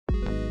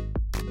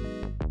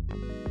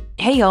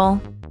Hey y'all.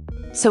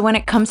 So when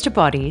it comes to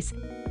bodies,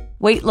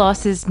 weight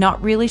loss is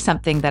not really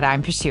something that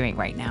I'm pursuing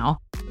right now.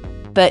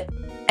 But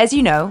as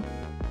you know,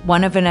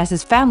 one of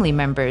Vanessa's family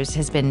members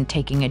has been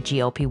taking a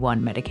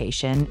GLP-1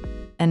 medication,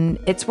 and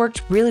it's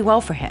worked really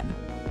well for him.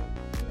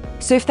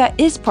 So if that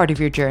is part of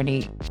your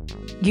journey,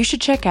 you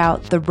should check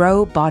out the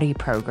Ro Body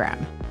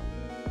Program.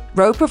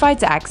 Ro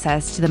provides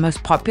access to the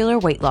most popular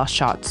weight loss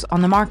shots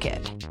on the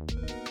market.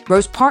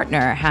 Ro's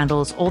partner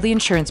handles all the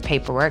insurance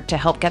paperwork to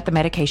help get the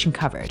medication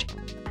covered.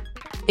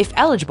 If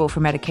eligible for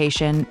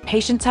medication,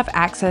 patients have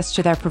access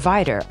to their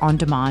provider on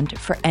demand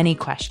for any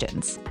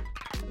questions.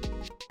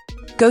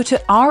 Go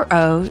to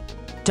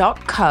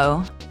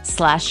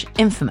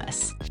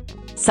ro.co/infamous.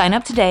 Sign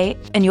up today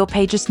and you'll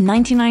pay just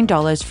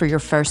 $99 for your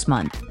first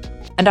month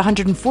and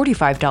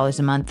 $145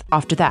 a month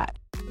after that.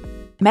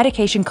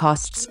 Medication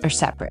costs are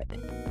separate.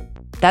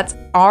 That's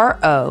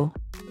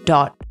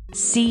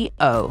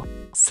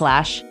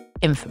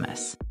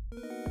ro.co/infamous.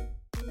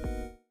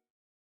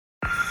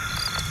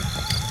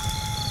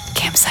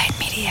 Campside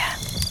Media.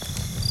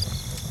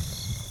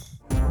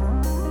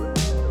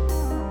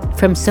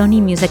 From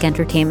Sony Music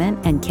Entertainment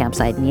and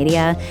Campside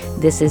Media,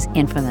 this is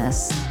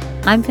Infamous.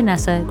 I'm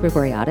Vanessa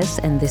Grigoriadis,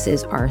 and this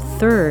is our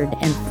third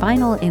and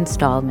final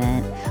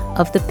installment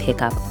of The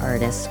Pickup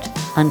Artist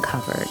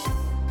Uncovered.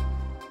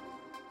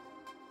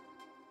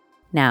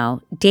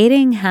 Now,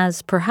 dating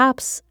has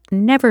perhaps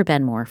never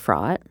been more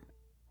fraught.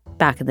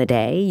 Back in the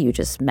day, you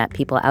just met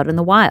people out in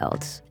the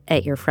wild,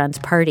 at your friends'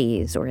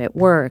 parties or at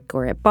work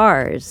or at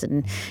bars,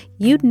 and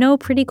you'd know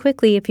pretty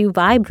quickly if you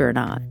vibed or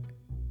not.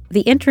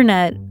 The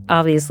internet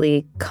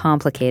obviously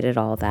complicated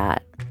all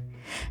that.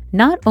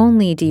 Not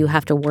only do you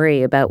have to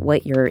worry about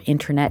what your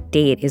internet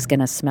date is going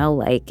to smell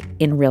like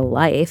in real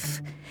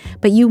life,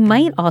 but you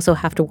might also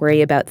have to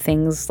worry about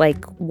things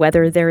like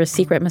whether they're a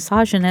secret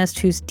misogynist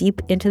who's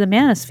deep into the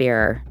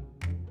manosphere,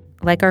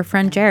 like our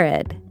friend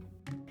Jared.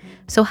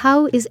 So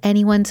how is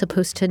anyone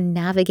supposed to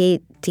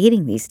navigate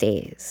dating these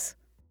days?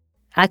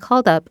 I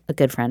called up a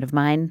good friend of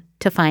mine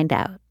to find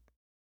out.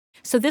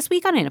 So this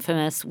week on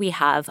Infamous, we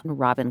have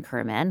Robin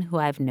Kerman, who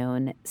I've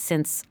known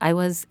since I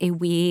was a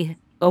wee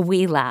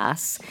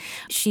lass.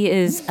 She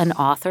is an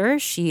author.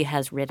 She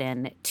has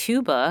written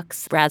 2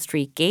 books,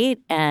 Bradstreet Gate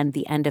and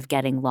The End of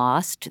Getting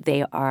Lost.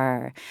 They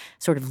are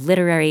sort of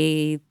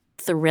literary,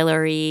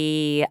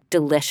 thrillery,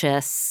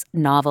 delicious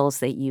novels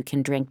that you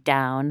can drink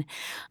down.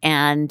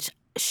 And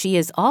she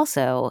is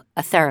also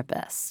a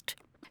therapist.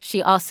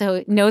 She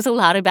also knows a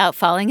lot about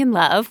falling in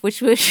love,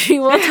 which she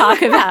will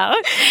talk about.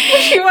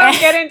 Which we won't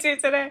get into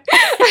today.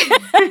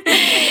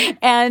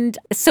 And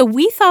so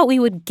we thought we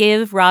would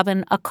give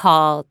Robin a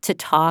call to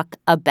talk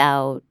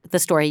about the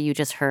story you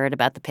just heard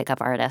about the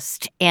pickup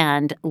artist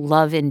and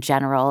love in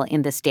general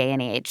in this day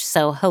and age.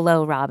 So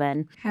hello,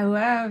 Robin.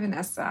 Hello,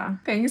 Vanessa.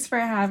 Thanks for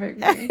having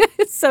me.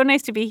 It's so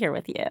nice to be here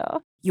with you.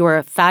 You're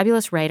a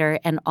fabulous writer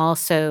and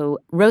also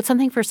wrote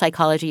something for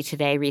Psychology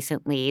Today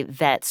recently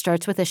that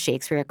starts with a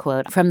Shakespeare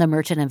quote from The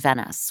Merchant of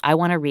Venice. I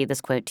want to read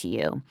this quote to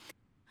you.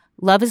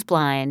 Love is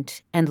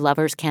blind, and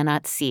lovers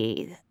cannot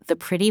see the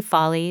pretty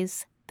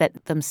follies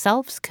that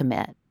themselves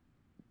commit.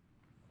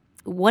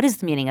 What is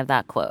the meaning of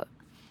that quote?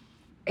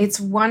 It's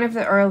one of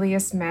the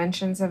earliest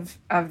mentions of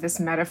this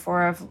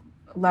metaphor of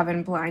love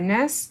and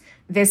blindness.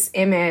 This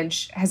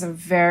image has a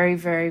very,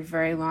 very,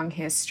 very long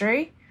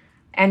history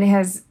and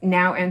has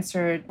now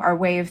entered our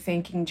way of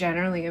thinking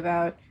generally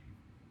about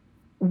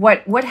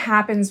what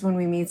happens when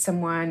we meet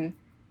someone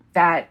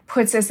that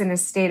puts us in a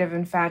state of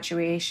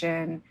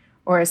infatuation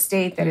or a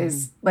state that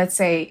is, let's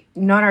say,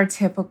 not our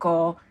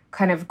typical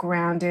kind of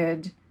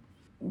grounded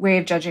way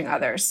of judging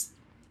others.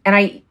 And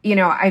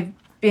I've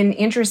been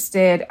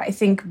interested, I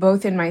think,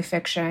 both in my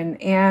fiction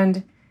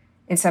and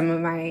in some of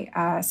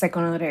my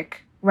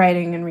psychoanalytic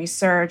writing and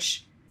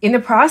research in the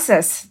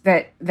process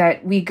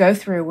that we go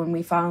through when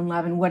we fall in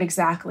love and what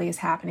exactly is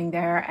happening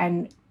there.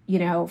 And,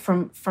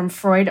 from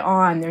Freud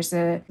on, there's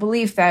a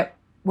belief that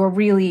we're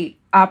really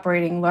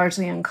operating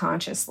largely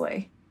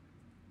unconsciously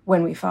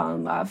when we fall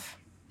in love.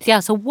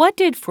 Yeah, so what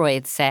did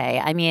Freud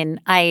say? I mean,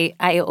 I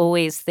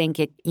always think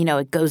it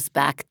goes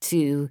back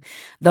to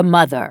the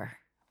mother,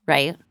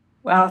 right?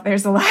 Well,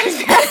 there's a lot of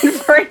that in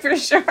Freud for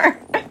sure.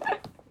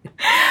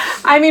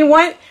 I mean,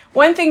 one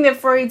thing that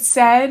Freud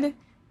said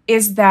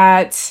is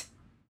that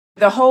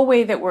the whole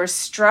way that we're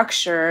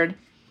structured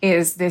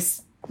is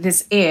this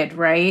id,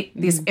 right?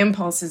 These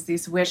impulses,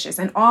 these wishes,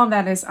 and all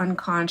that is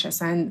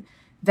unconscious. And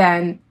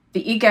then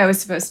the ego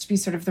is supposed to be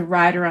sort of the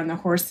rider on the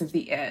horse of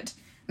the id.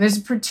 And this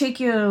is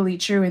particularly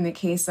true in the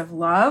case of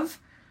love.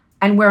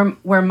 And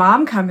where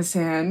mom comes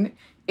in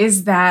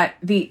is that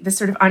the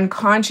sort of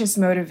unconscious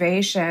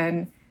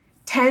motivation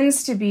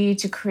tends to be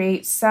to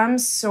create some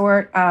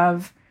sort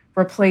of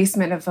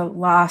replacement of the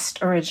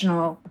lost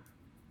original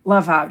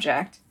love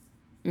object,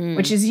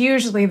 which is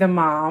usually the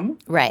mom.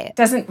 Right.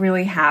 Doesn't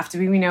really have to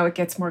be. We know it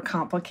gets more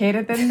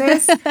complicated than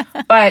this.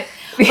 But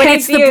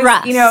it's the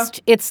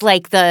breast. It's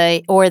like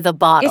the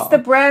bottle. It's the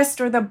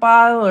breast or the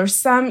bottle or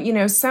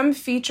some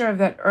feature of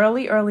that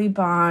early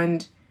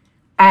bond.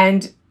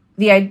 And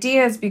the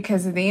idea is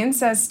because of the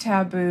incest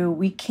taboo,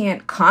 we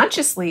can't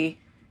consciously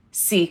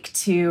seek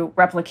to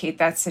replicate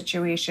that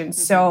situation.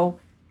 Mm-hmm. So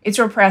it's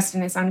repressed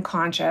and it's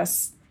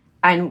unconscious.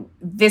 And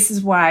this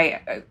is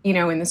why,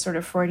 in the sort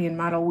of Freudian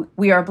model,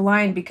 we are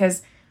blind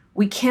because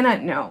we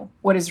cannot know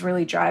what is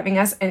really driving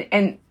us.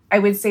 And I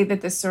would say that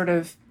the sort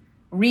of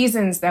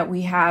reasons that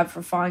we have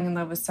for falling in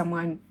love with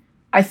someone,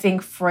 I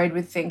think Freud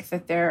would think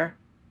that they're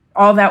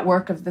all that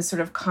work of the sort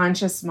of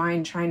conscious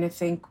mind trying to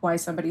think why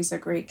somebody's a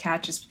great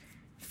catch is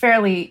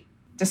fairly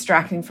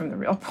distracting from the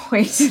real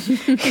point.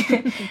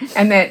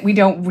 And that we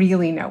don't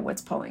really know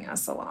what's pulling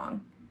us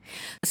along.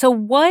 So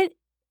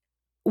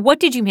what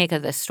did you make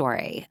of this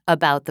story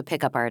about the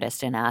pickup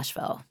artist in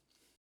Asheville?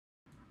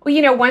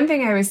 Well, one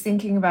thing I was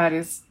thinking about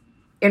is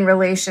in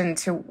relation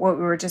to what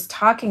we were just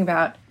talking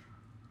about,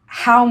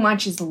 how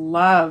much is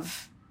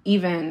love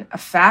even a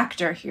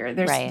factor here?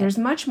 There's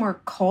much more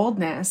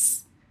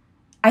coldness,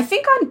 I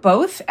think, on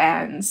both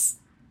ends.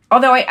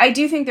 Although I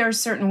do think there are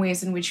certain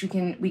ways in which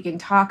we can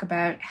talk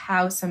about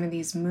how some of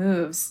these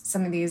moves,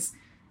 some of these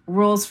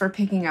rules for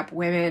picking up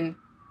women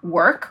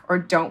work or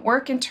don't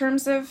work in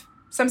terms of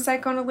some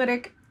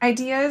psychoanalytic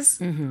ideas,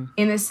 mm-hmm.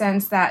 in the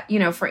sense that,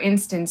 for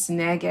instance,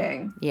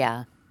 negging.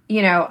 Yeah.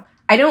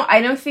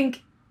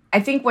 I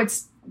think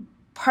what's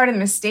part of the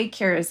mistake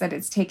here is that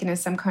it's taken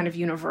as some kind of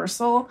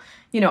universal,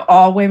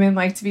 all women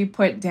like to be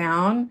put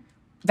down.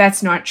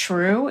 That's not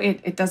true.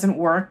 It doesn't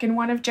work in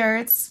one of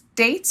Jarrett's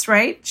dates,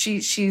 right?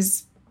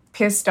 She's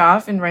pissed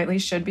off and rightly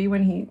should be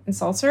when he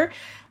insults her.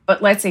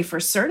 But let's say for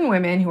certain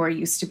women who are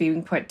used to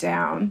being put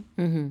down,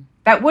 mm-hmm.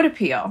 that would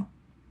appeal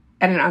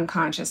at an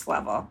unconscious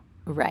level.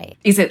 Right.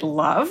 Is it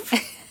love?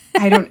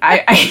 Wait,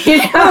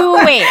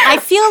 I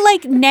feel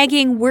like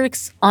negging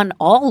works on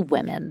all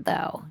women,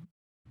 though.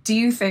 Do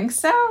you think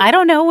so? I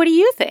don't know. What do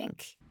you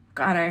think?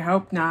 God, I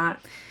hope not.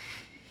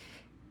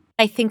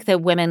 I think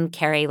that women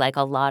carry like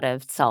a lot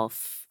of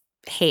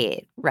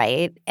self-hate,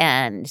 right?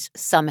 And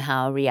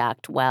somehow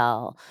react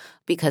well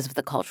because of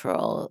the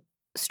cultural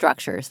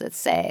structures that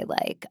say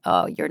like,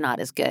 oh, you're not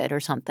as good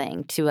or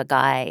something to a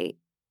guy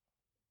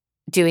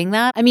doing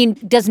that. I mean,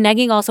 does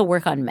negging also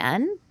work on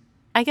men?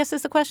 I guess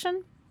is the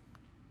question.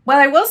 Well,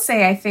 I will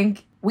say I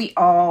think we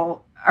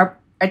all are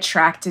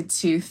attracted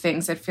to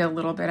things that feel a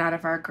little bit out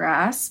of our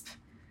grasp.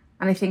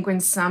 And I think when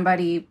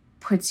somebody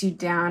puts you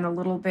down a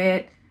little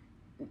bit,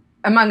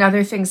 among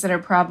other things that are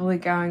probably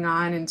going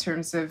on in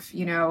terms of,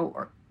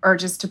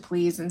 urges to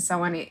please and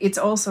so on, it's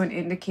also an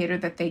indicator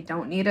that they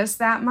don't need us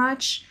that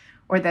much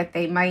or that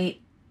they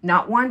might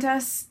not want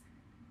us.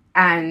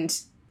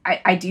 And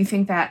I do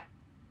think that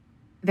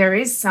there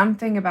is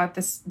something about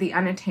the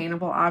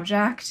unattainable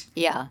object.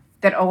 Yeah.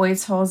 That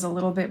always holds a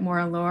little bit more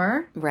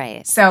allure.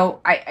 Right.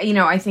 So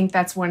I think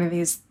that's one of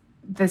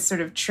the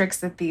sort of tricks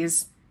that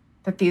these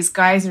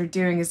guys are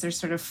doing is they're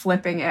sort of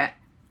flipping it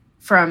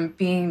from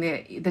being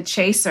the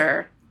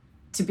chaser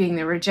to being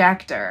the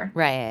rejecter.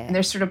 Right. And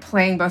they're sort of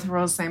playing both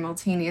roles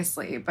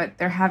simultaneously, but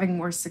they're having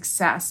more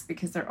success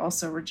because they're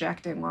also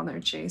rejecting while they're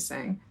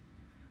chasing.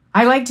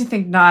 I like to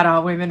think not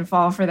all women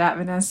fall for that,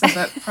 Vanessa,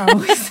 but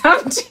probably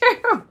some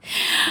do.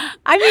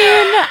 I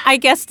mean, I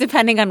guess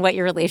depending on what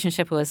your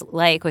relationship was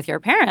like with your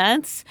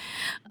parents.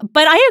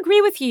 But I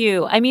agree with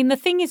you. I mean, the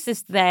thing is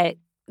that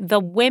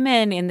the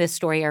women in this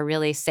story are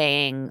really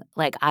saying,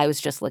 like, I was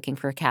just looking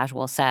for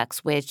casual sex,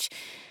 which,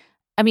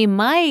 I mean,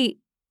 my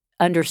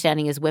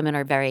understanding is women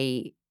are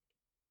very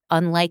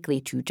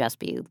unlikely to just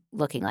be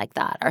looking like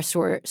that, are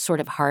sort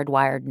of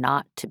hardwired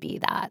not to be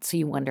that. So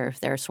you wonder if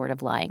they're sort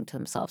of lying to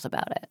themselves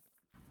about it.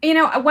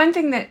 One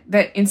thing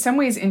that in some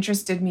ways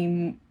interested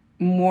me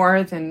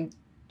more than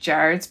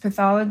Jarrett's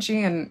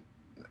pathology, and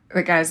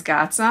the guy's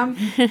got some,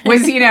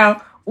 was,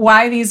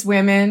 why these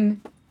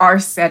women are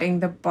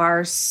setting the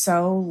bar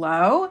so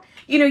low.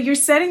 You're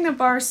setting the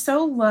bar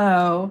so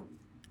low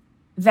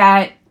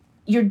that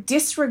you're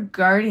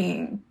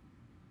disregarding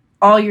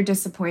all your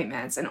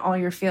disappointments and all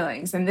your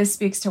feelings. And this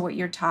speaks to what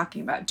you're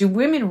talking about. Do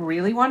women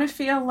really want to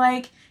feel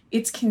like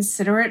it's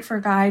considerate for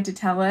a guy to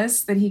tell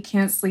us that he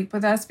can't sleep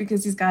with us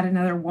because he's got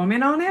another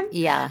woman on him?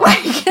 Yeah.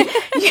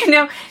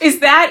 Is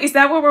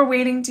that what we're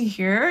waiting to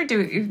hear?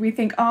 Do we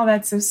think, oh,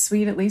 that's so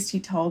sweet, at least he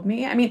told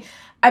me? I mean,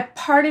 a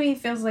part of me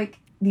feels like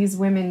these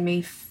women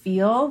may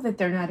feel that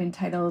they're not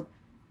entitled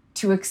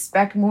to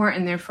expect more,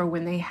 and therefore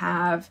when they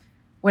have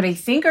what I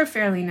think are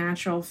fairly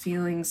natural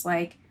feelings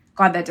like,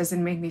 God, that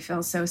doesn't make me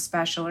feel so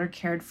special or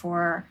cared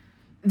for,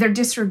 they're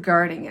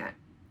disregarding it.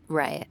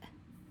 Right.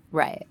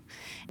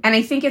 And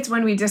I think it's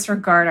when we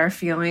disregard our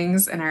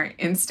feelings and our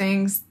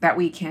instincts that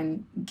we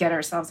can get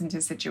ourselves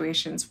into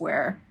situations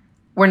where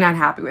we're not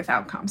happy with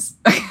outcomes.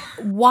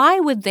 Why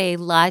would they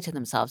lie to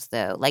themselves,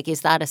 though? Like,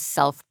 is that a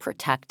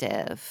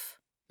self-protective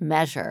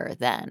measure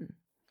then?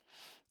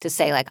 To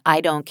say, like,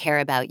 I don't care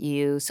about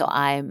you, so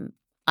I'm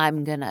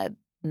going to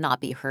not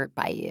be hurt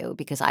by you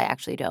because I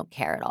actually don't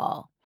care at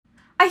all.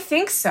 I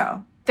think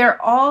so.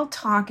 They're all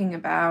talking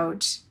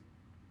about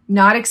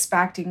not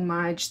expecting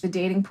much. The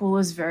dating pool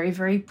is very,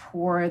 very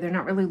poor. They're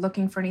not really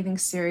looking for anything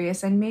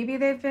serious. And maybe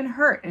they've been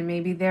hurt and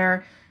maybe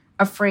they're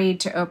afraid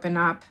to open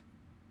up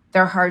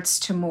their hearts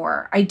to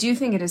more. I do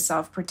think it is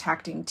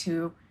self-protecting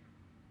to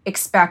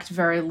expect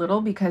very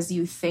little because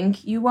you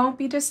think you won't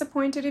be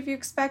disappointed if you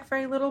expect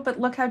very little, but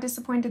look how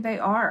disappointed they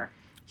are.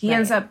 He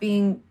ends up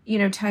being,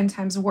 10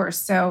 times worse.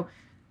 So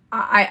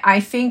I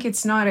think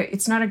it's not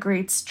a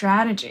great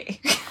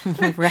strategy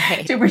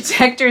right. to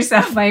protect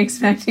yourself by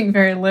expecting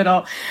very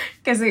little,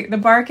 because the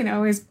bar can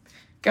always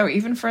go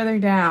even further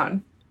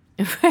down.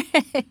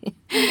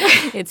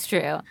 It's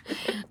true.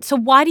 So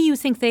why do you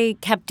think they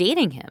kept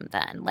dating him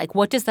then? Like,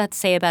 what does that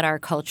say about our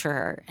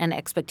culture and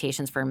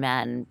expectations for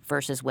men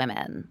versus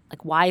women?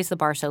 Like, why is the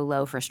bar so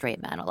low for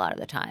straight men a lot of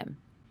the time?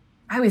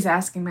 I was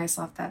asking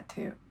myself that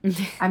too.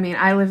 I mean,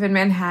 I live in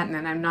Manhattan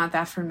and I'm not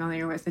that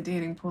familiar with the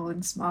dating pool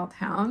in small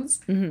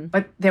towns,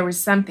 but there was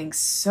something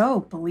so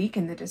bleak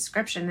in the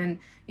description.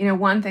 And,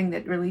 one thing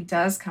that really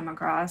does come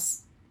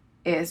across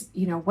is,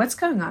 what's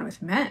going on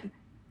with men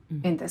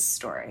in this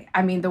story?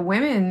 I mean, the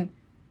women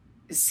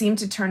seem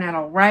to turn out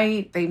all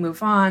right. They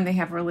move on. They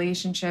have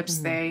relationships.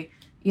 They,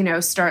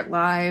 start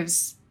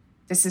lives.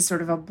 This is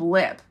sort of a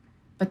blip.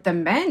 But the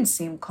men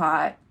seem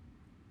caught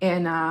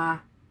in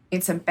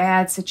some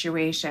bad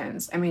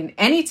situations. I mean,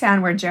 any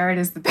town where Jared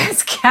is the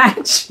best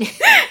catch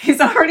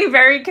is already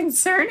very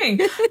concerning.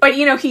 But,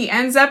 he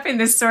ends up in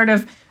this sort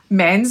of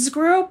men's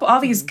group, all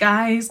these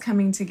guys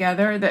coming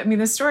together.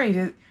 The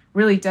story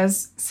really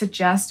does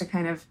suggest a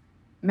kind of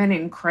men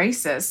in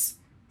crisis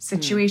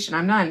situation.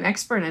 I'm not an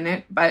expert in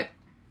it, but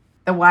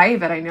the why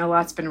of it, I know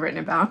lots been written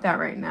about that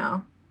right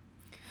now.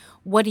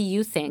 What do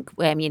you think,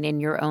 in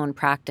your own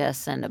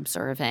practice and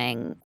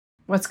observing?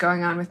 What's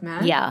going on with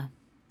men? Yeah.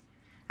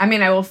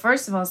 I will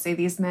first of all say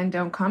these men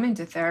don't come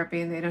into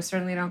therapy, and they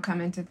certainly don't come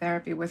into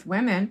therapy with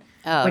women,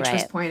 which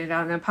was pointed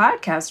out in the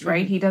podcast,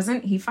 right?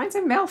 He finds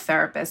a male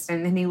therapist,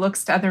 and then he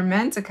looks to other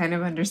men to kind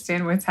of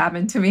understand what's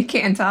happened to me.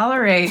 Can't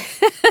tolerate,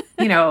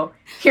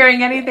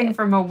 hearing anything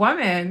from a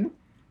woman.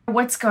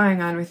 What's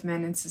going on with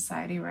men in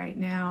society right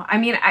now?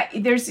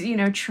 There's,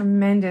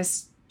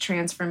 tremendous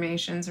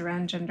transformations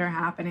around gender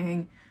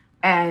happening,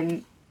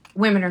 and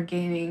women are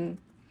gaining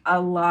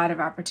a lot of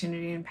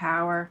opportunity and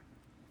power.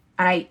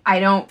 I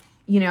don't,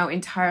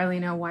 entirely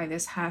know why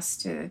this has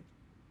to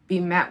be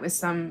met with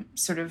some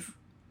sort of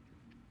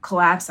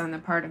collapse on the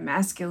part of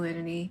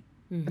masculinity,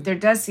 but there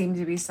does seem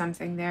to be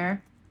something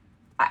there.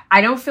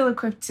 I don't feel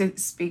equipped to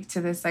speak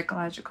to the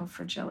psychological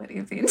fragility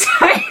of the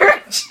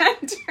entire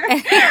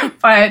gender,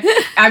 but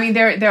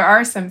there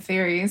are some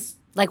theories.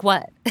 Like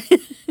what?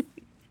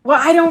 Well,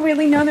 I don't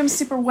really know them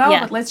super well,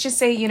 but let's just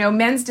say,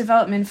 men's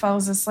development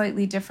follows a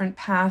slightly different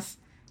path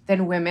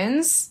than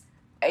women's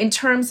in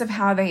terms of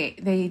how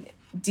they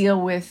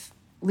deal with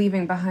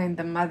leaving behind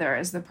the mother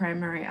as the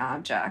primary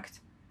object.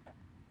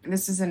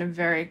 This is in a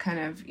very kind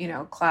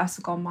of,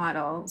 classical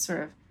model,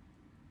 sort of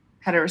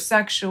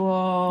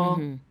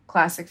heterosexual,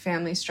 classic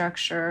family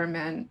structure,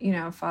 men,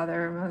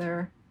 father,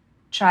 mother,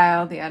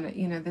 child,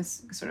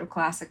 this sort of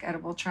classic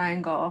Oedipal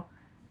triangle.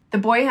 The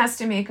boy has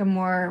to make a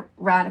more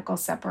radical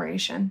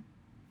separation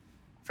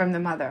from the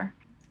mother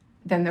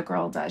than the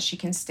girl does. She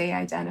can stay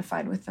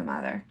identified with the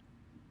mother.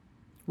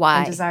 Why?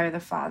 And desire the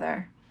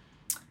father.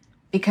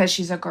 Because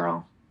she's a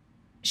girl.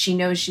 She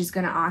knows she's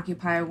going to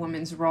occupy a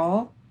woman's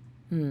role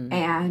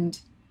and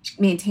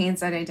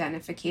maintains that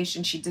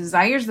identification. She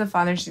desires the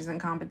father. She's in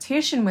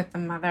competition with the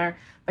mother,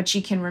 but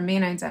she can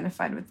remain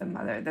identified with the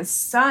mother. The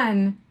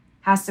son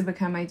has to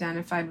become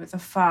identified with the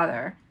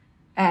father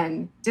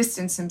and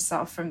distance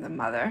himself from the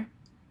mother.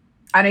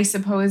 And I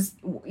suppose,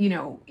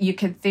 you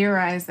could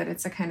theorize that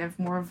it's a kind of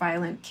more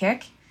violent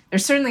kick.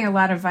 There's certainly a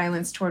lot of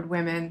violence toward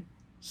women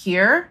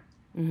here.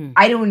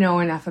 I don't know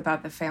enough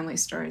about the family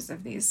stories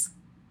of these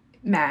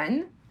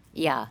men.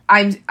 Yeah.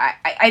 I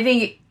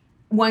think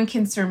one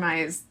can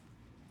surmise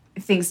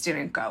things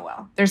didn't go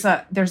well. There's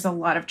a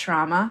lot of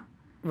trauma.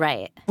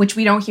 Right. Which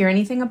we don't hear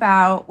anything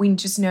about. We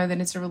just know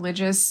that it's a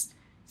religious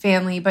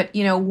family. But,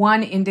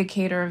 one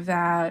indicator of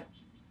that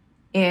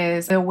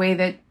is the way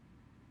that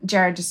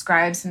Jared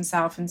describes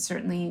himself and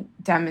certainly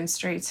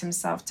demonstrates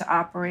himself to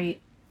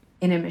operate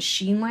in a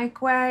machine-like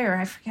way, or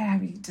I forget how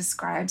he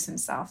describes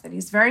himself, that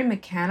he's very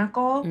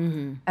mechanical.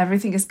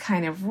 Everything is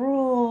kind of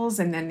rules,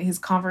 and then his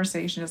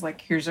conversation is like,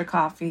 here's your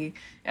coffee,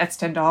 that's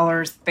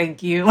 $10,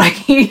 thank you.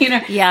 Like,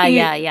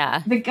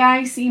 Yeah. The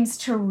guy seems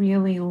to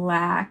really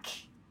lack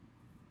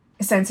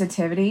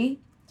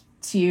sensitivity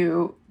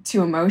to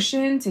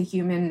emotion, to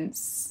human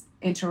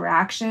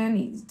interaction.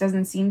 He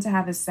doesn't seem to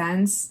have a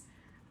sense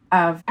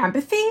of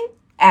empathy,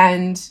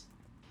 and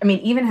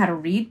even how to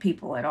read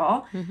people at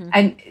all.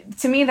 And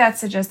to me, that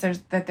suggests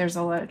that there's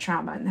a lot of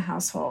trauma in the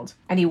household.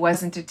 And he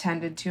wasn't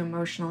attended to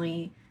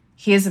emotionally.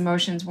 His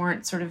emotions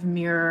weren't sort of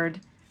mirrored.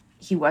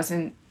 He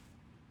wasn't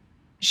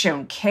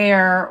shown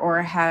care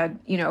or had,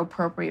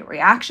 appropriate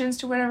reactions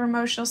to whatever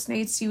emotional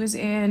states he was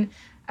in.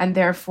 And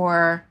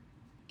therefore,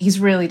 he's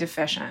really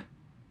deficient.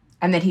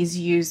 And that he's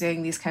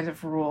using these kinds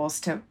of rules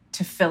to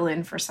fill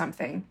in for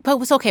something.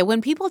 But it's okay.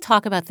 When people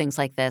talk about things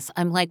like this,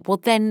 I'm like, well,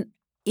 then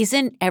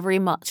shouldn't every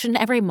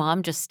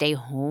mom just stay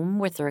home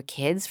with their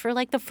kids for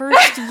like the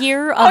first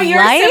year of life? Oh,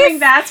 you're assuming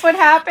that's what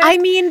happened? I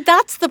mean,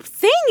 that's the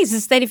thing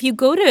is that if you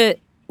go to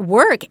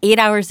work 8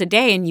 hours a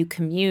day and you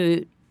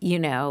commute,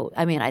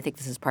 I mean, I think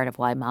this is part of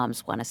why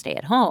moms want to stay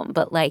at home,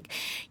 but like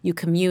you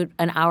commute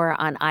an hour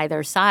on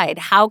either side.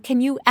 How can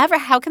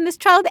this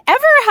child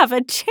ever have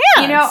a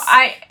chance?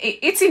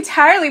 It's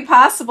entirely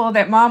possible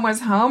that mom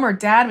was home or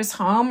dad was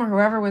home or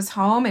whoever was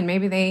home and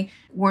maybe they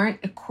weren't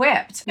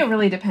equipped. It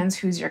really depends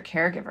who's your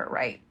caregiver,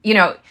 right?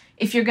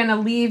 If you're going to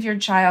leave your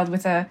child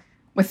with a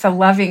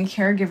loving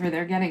caregiver,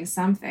 they're getting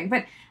something.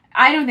 But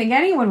I don't think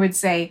anyone would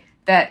say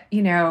that,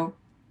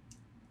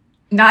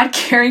 not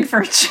caring for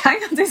a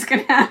child is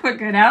going to have a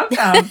good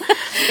outcome.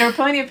 There are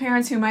plenty of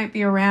parents who might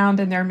be around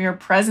and their mere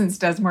presence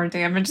does more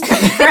damage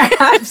than their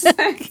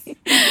absence.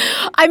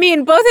 I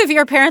mean, both of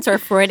your parents are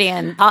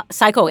Freudian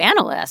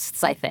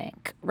psychoanalysts, I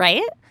think,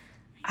 right?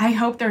 I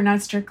hope they're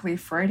not strictly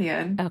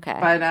Freudian. Okay.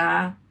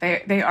 But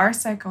they are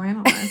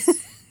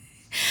psychoanalysts.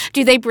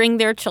 Do they bring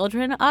their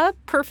children up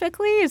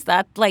perfectly? Is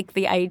that like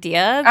the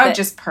idea?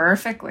 Just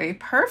perfectly.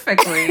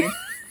 Perfectly.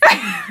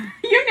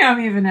 You know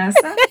me,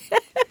 Vanessa.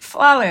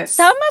 Flawless.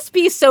 That must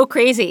be so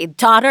crazy.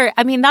 Daughter,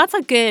 I mean, that's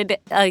a good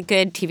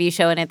TV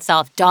show in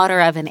itself. Daughter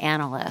of an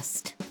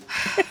analyst.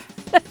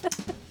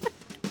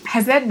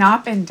 Has that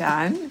not been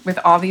done with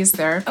all these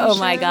therapy shows? Oh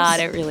my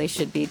God, it really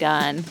should be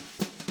done.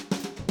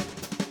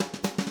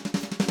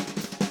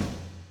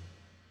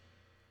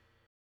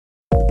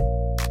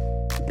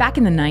 Back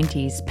in the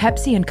 90s,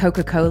 Pepsi and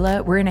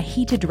Coca-Cola were in a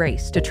heated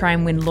race to try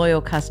and win loyal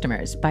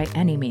customers by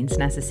any means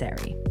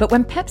necessary. But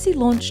when Pepsi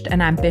launched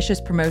an ambitious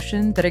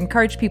promotion that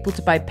encouraged people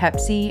to buy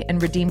Pepsi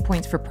and redeem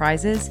points for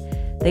prizes,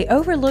 they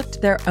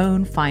overlooked their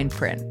own fine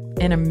print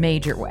in a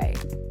major way.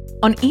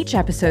 On each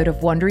episode of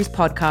Wondery's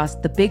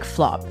podcast, The Big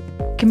Flop,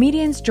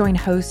 comedians join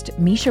host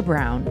Misha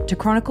Brown to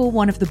chronicle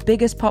one of the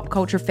biggest pop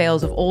culture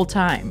fails of all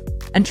time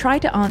and try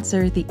to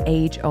answer the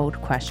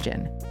age-old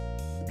question: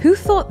 who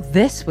thought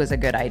this was a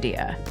good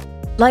idea?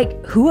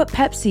 Like, who at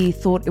Pepsi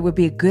thought it would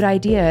be a good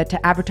idea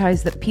to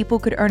advertise that people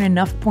could earn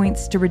enough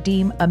points to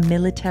redeem a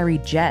military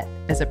jet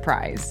as a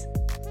prize?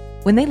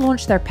 When they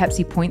launched their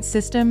Pepsi points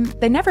system,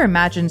 they never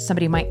imagined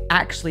somebody might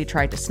actually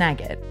try to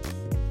snag it.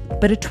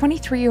 But a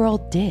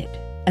 23-year-old did,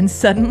 and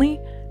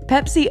suddenly,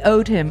 Pepsi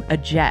owed him a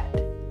jet.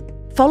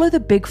 Follow The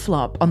Big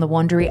Flop on the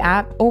Wondery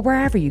app or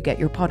wherever you get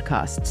your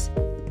podcasts.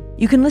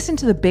 You can listen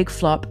to The Big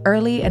Flop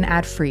early and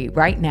ad-free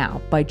right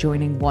now by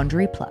joining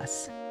Wondery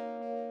Plus.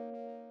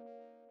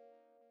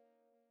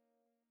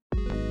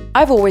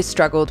 I've always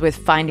struggled with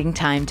finding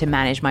time to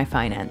manage my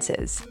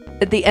finances.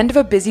 At the end of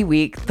a busy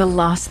week, the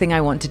last thing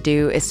I want to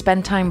do is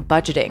spend time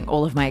budgeting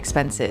all of my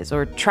expenses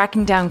or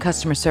tracking down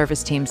customer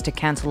service teams to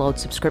cancel old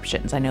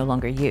subscriptions I no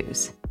longer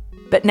use.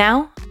 But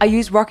now, I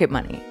use Rocket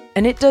Money,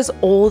 and it does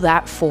all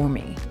that for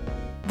me.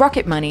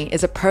 Rocket Money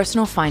is a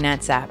personal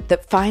finance app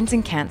that finds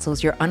and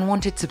cancels your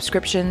unwanted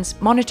subscriptions,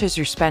 monitors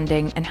your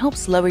spending, and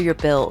helps lower your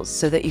bills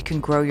so that you can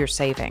grow your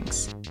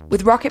savings.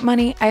 With Rocket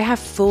Money, I have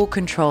full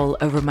control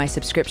over my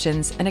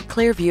subscriptions and a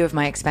clear view of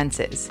my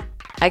expenses.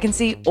 I can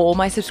see all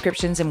my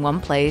subscriptions in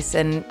one place,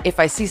 and if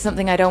I see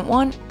something I don't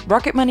want,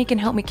 Rocket Money can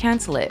help me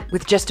cancel it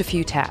with just a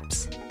few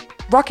taps.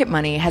 Rocket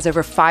Money has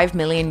over 5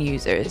 million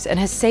users and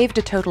has saved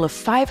a total of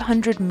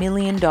 $500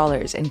 million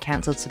in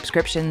canceled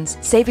subscriptions,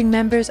 saving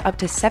members up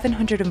to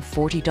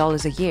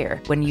 $740 a year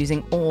when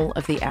using all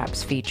of the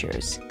app's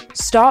features.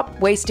 Stop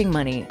wasting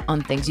money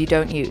on things you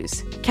don't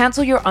use.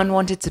 Cancel your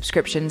unwanted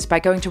subscriptions by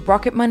going to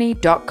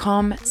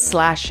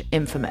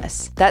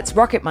rocketmoney.com/infamous. That's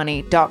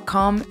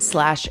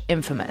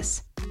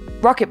rocketmoney.com/infamous.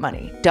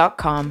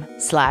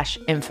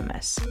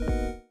 rocketmoney.com/infamous.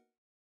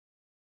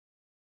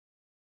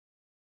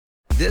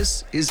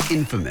 This is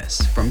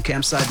Infamous from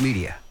Campside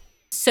Media.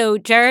 So,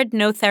 Jared,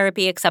 no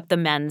therapy except the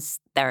men's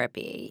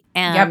therapy.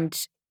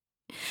 And,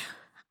 Yep.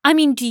 I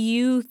mean, do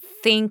you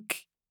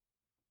think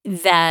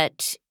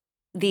that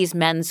these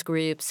men's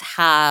groups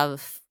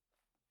have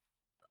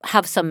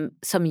some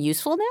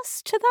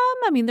usefulness to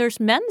them? I mean, there's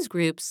men's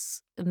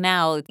groups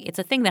now. It's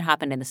a thing that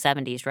happened in the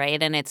 70s,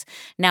 right? And it's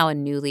now a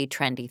newly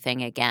trendy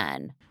thing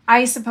again.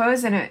 I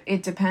suppose, and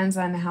it depends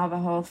on how the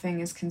whole thing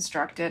is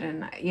constructed.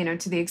 And,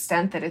 to the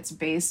extent that it's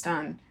based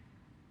on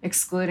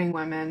excluding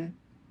women,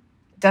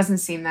 it doesn't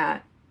seem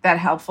that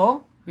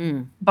helpful.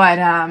 But,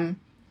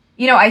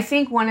 I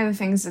think one of the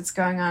things that's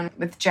going on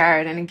with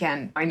Jared, and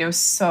again, I know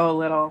so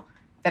little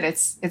that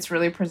it's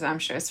really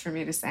presumptuous for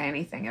me to say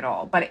anything at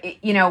all. But,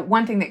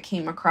 one thing that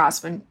came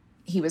across when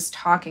he was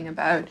talking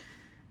about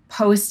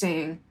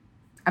posting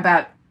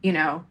about,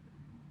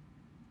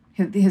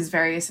 his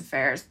various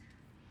affairs,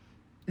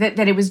 that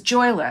it was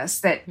joyless,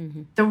 that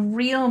the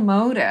real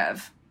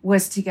motive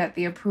was to get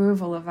the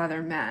approval of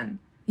other men.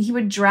 He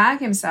would drag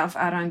himself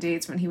out on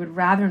dates when he would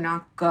rather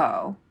not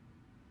go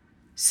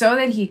so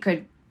that he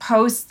could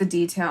post the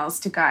details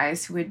to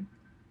guys who would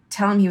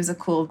tell him he was a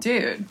cool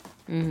dude.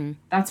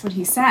 That's what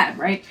he said,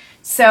 right?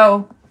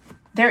 So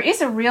there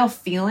is a real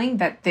feeling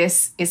that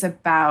this is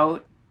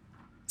about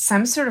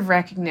some sort of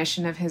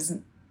recognition of his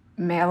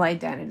male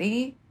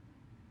identity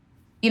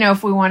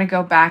if we want to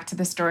go back to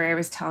the story I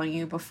was telling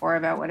you before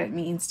about what it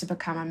means to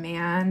become a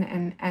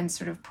man and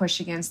sort of push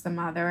against the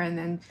mother and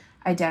then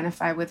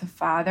identify with the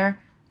father,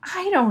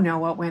 I don't know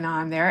what went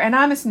on there. And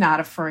I'm not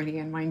a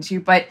Freudian, mind you,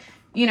 but,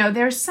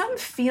 there's some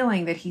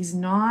feeling that he's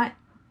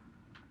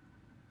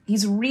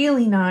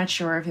really not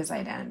sure of his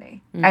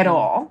identity at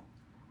all.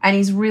 And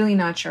he's really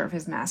not sure of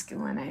his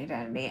masculine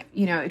identity.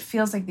 It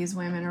feels like these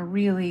women are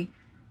really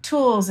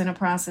tools in a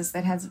process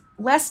that has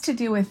less to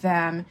do with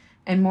them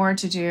and more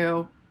to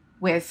do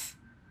with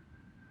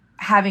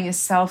having a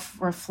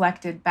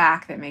self-reflected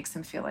back that makes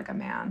them feel like a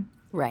man.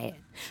 Right.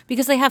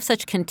 Because they have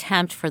such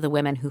contempt for the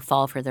women who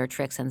fall for their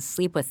tricks and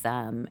sleep with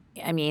them.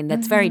 I mean,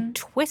 that's very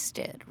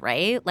twisted,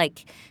 right?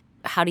 Like,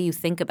 how do you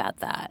think about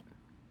that?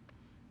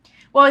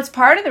 Well, it's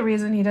part of the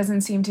reason he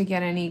doesn't seem to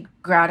get any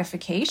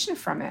gratification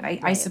from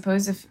it. I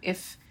suppose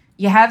if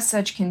you have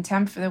such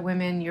contempt for the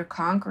women you're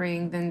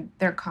conquering, then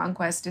their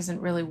conquest isn't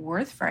really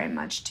worth very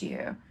much to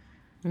you.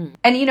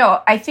 And,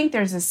 I think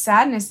there's a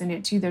sadness in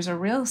it, too. There's a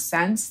real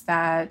sense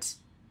that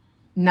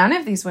none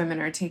of these women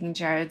are taking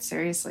Jared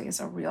seriously as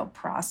a real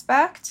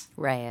prospect.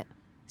 Right.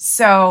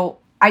 So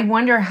I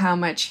wonder how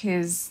much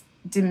his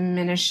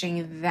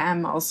diminishing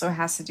them also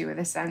has to do with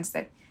a sense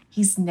that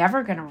he's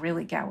never going to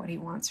really get what he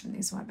wants from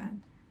these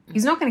women.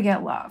 He's not going to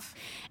get love.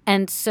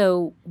 And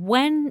so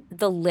when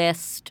the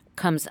list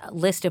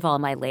of all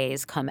my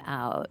lays come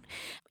out,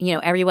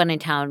 everyone in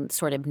town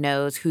sort of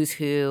knows who's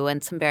who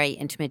and some very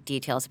intimate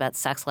details about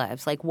sex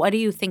lives. Like, what do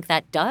you think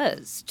that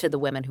does to the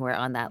women who are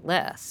on that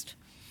list?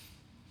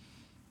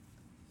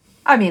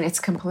 I mean, it's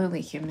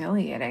completely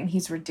humiliating.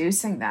 He's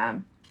reducing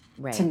them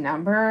to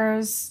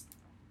numbers.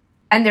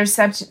 And there's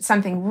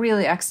something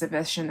really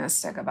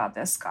exhibitionistic about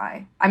this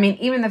guy. I mean,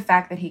 even the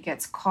fact that he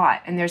gets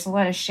caught, and there's a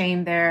lot of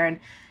shame there. And,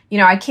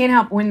 I can't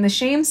help, when the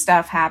shame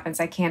stuff happens,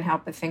 I can't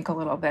help but think a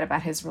little bit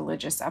about his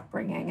religious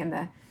upbringing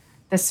and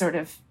the sort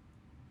of,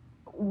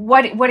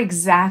 what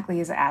exactly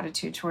is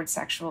attitude towards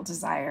sexual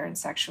desire and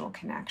sexual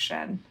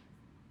connection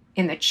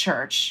in the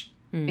church.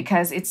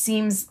 Because it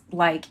seems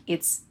like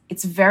it's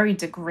very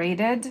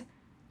degraded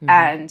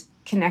and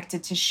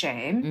connected to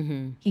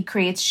shame. He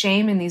creates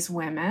shame in these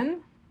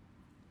women.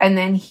 And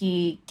then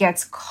he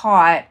gets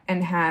caught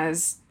and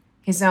has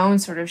his own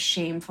sort of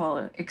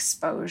shameful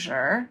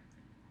exposure.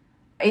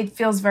 It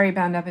feels very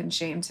bound up in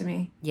shame to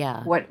me.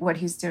 Yeah. What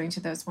he's doing to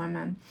those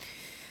women.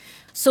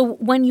 So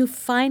when you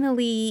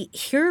finally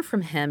hear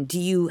from him, do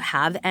you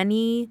have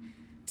any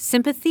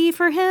sympathy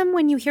for him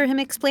when you hear him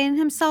explain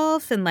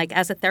himself? And like,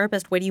 as a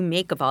therapist, what do you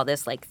make of all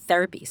this like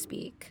therapy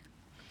speak?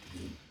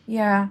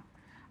 Yeah,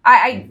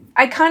 I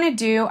kind of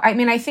do. I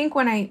mean, I think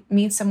when I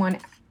meet someone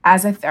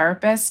as a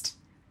therapist,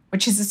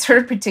 which is a sort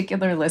of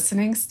particular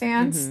listening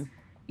stance,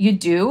 you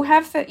do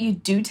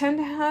tend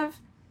to have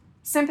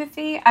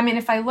sympathy. I mean,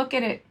 if I look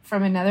at it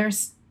from another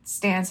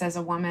stance as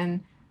a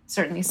woman,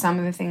 certainly some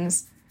of the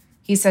things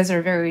he says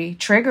are very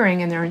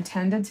triggering and they're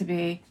intended to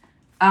be.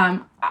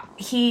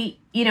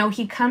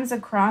 He comes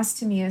across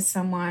to me as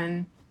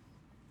someone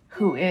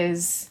who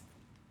is,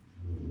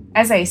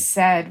 as I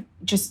said,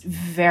 just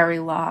very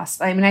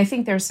lost. I mean, I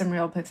think there's some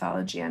real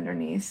pathology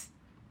underneath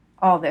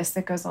all this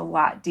that goes a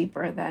lot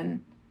deeper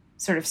than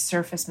sort of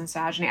surface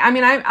misogyny. I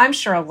mean, I'm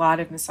sure a lot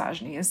of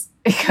misogyny is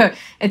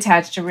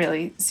attached to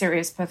really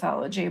serious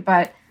pathology,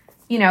 but,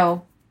 he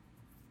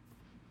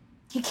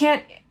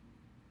can't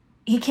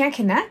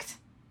connect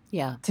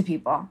to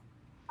people.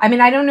 I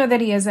mean, I don't know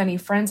that he has any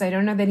friends. I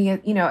don't know that he,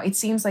 it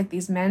seems like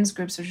these men's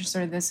groups are just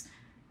sort of this,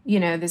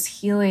 this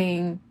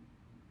healing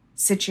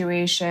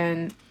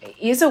situation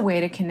is a way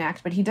to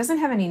connect, but he doesn't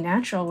have any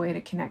natural way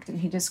to connect. And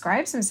he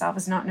describes himself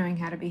as not knowing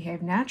how to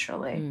behave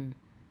naturally.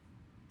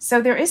 So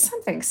there is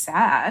something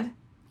sad.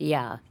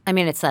 Yeah. I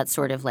mean, it's that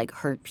sort of like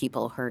hurt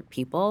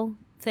people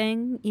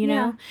thing,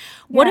 know?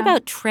 What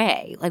about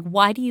Trey? Like,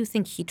 why do you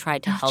think he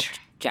tried to help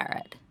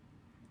Jared?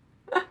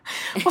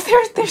 Well,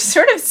 they're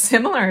sort of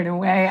similar in a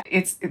way.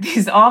 It's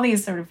all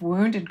these sort of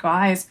wounded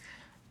guys.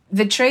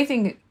 The Trey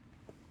thing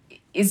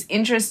is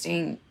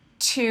interesting,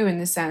 too, in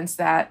the sense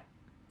that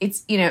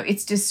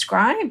it's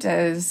described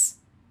as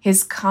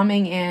his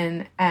coming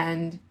in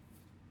and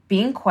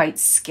being quite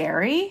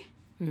scary.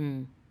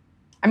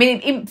 I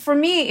mean, for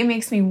me, it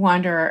makes me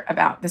wonder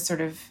about the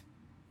sort of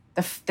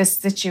the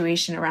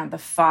situation around the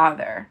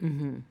father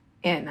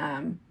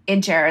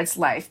in Jared's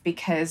life,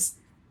 because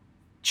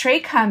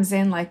Trey comes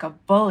in like a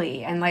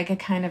bully and like a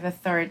kind of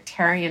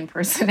authoritarian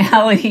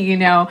personality,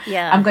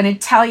 I'm going to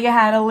tell you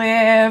how to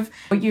live.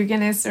 You're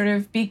going to sort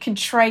of be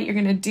contrite. You're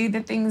going to do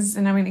the things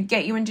and I'm going to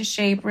get you into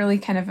shape. Really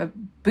kind of a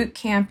boot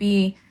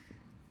campy,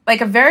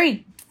 like a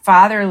very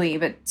fatherly,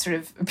 but sort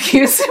of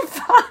abusive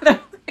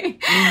fatherly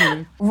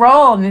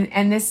role.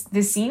 And this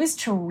seems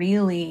to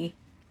really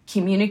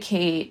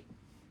communicate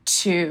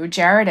to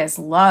Jared as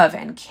love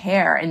and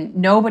care, and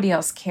nobody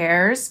else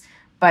cares.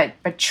 But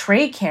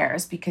Trey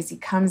cares because he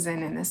comes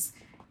in this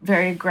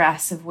very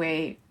aggressive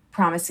way,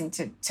 promising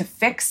to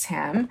fix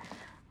him.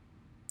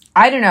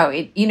 I don't know.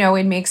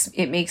 It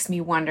makes me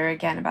wonder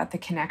again about the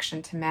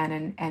connection to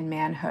men and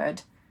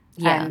manhood.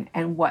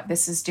 and what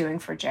this is doing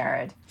for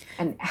Jared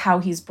and how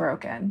he's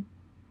broken.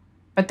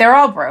 But they're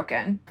all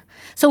broken.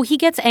 So he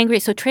gets angry.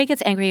 So Trey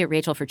gets angry at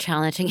Rachel for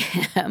challenging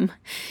him.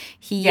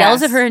 He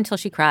yells at her until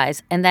she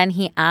cries. And then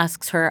he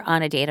asks her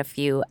on a date a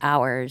few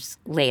hours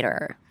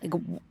later. Like,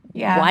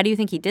 why do you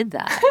think he did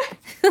that?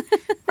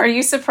 Are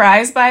you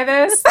surprised by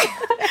this?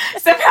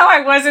 Somehow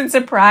I wasn't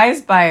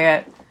surprised by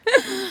it.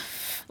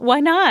 Why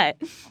not?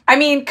 I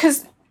mean,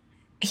 because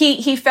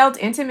he felt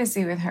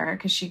intimacy with her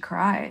because she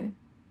cried,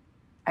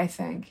 I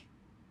think.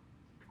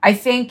 I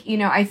think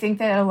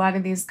that a lot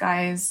of these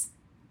guys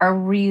are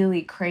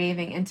really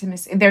craving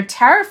intimacy. They're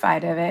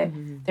terrified of it.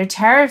 Mm-hmm. They're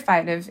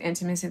terrified of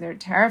intimacy. They're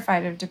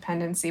terrified of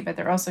dependency, but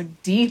they're also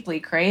deeply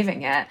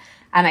craving it.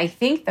 And I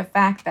think the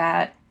fact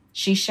that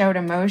she showed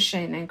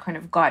emotion and kind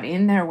of got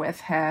in there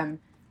with him,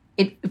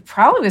 it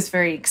probably was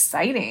very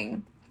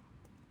exciting.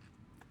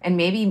 And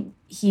maybe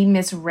he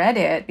misread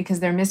it because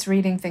they're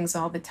misreading things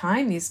all the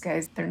time. These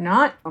guys, they're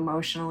not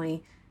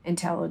emotionally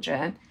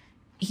intelligent.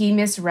 He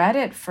misread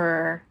it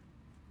for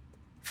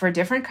a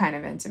different kind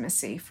of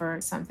intimacy, for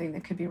something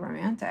that could be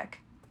romantic.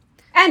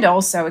 And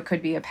also it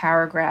could be a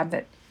power grab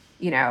that,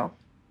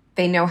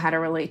 they know how to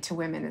relate to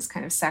women as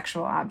kind of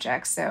sexual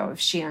objects. So if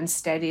she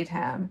unsteadied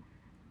him,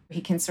 he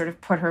can sort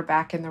of put her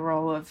back in the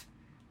role of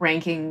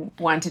ranking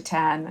 1 to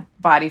 10,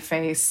 body,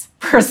 face,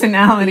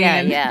 personality.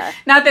 Yeah.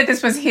 Not that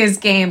this was his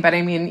game, but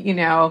I mean,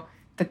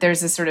 that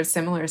there's a sort of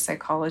similar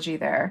psychology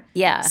there.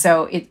 Yeah.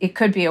 So it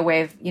could be a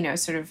way of,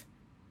 sort of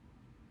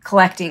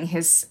collecting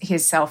his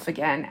self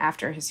again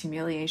after his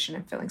humiliation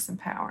and feeling some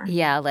power.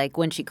 Yeah, like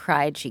when she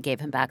cried, she gave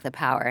him back the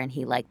power, and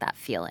he liked that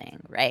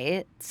feeling,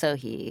 right? So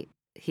he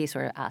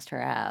sort of asked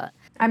her out.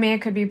 I mean,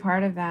 it could be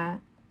part of that.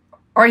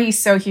 Or he's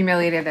so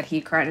humiliated that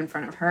he cried in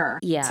front of her.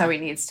 Yeah. So he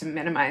needs to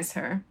minimize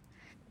her.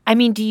 I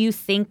mean, do you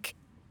think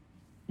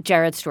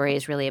Jared's story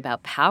is really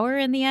about power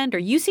in the end? Or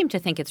you seem to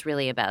think it's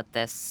really about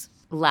this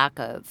lack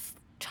of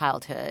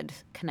childhood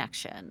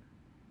connection?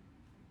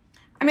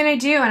 I mean, I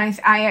do, and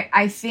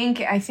I think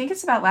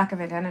it's about lack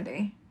of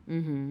identity.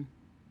 Mm-hmm.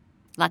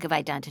 Lack of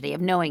identity, of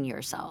knowing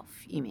yourself,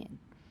 you mean?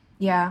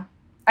 Yeah.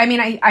 I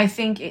mean, I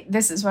think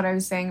this is what I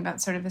was saying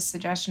about sort of the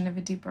suggestion of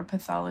a deeper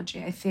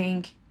pathology. I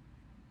think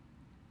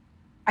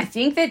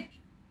that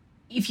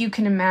if you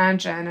can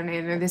imagine, and I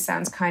know this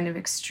sounds kind of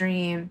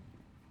extreme,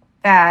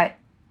 that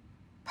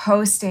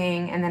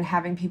posting and then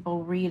having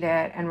people read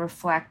it and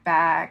reflect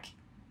back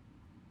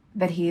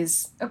that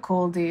he's a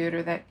cool dude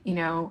or that,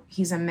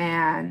 he's a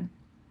man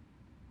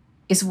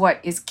is what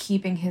is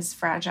keeping his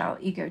fragile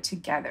ego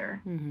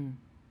together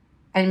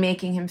and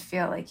making him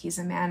feel like he's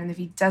a man. And if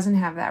he doesn't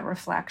have that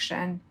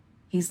reflection,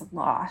 he's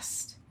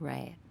lost.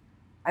 Right.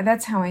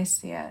 That's how I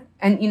see it.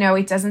 And,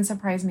 it doesn't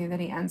surprise me that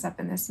he ends up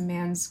in this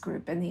man's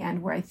group in the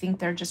end where I think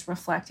they're just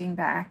reflecting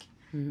back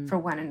for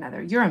one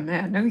another. You're a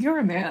man. No, you're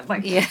a man.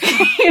 Like, yeah.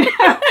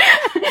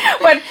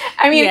 But,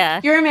 I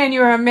mean,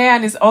 you're a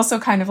man is also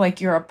kind of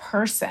like you're a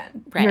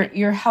person. Right.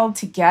 You're held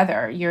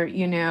together.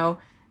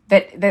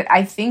 That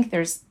I think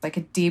there's like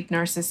a deep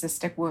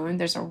narcissistic wound.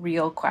 There's a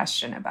real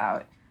question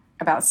about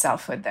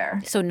selfhood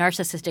there. So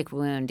narcissistic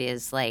wound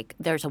is like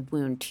there's a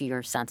wound to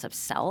your sense of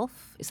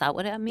self? Is that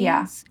what it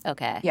means? Yeah.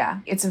 Okay. Yeah.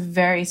 It's a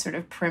very sort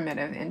of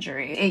primitive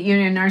injury.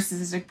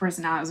 Narcissistic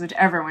personalities, which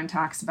everyone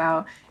talks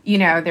about,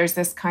 there's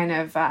this kind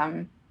of,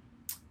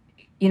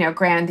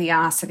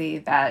 grandiosity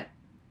that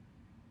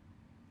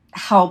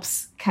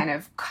helps kind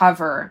of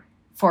cover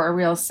for a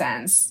real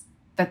sense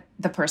that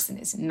the person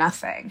is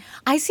nothing.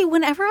 I see.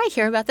 Whenever I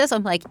hear about this,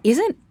 I'm like,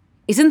 isn't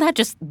that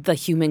just the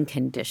human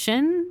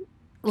condition?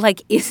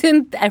 Like,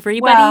 isn't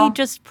everybody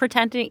just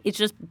pretending? It's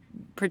just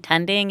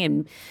pretending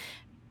and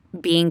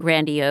being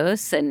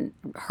grandiose and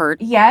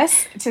hurt.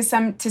 Yes, to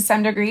some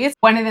degree. It's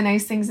one of the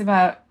nice things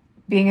about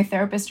being a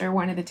therapist, or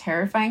one of the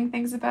terrifying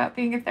things about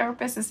being a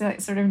therapist, is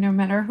that sort of no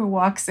matter who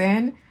walks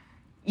in,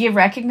 you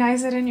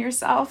recognize it in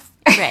yourself.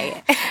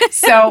 Right.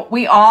 So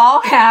we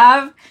all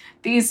have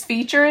these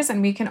features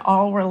and we can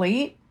all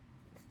relate.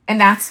 And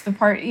that's the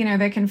part,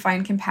 that can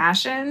find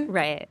compassion.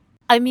 Right.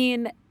 I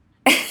mean,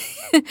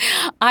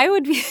 I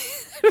would be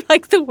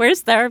like the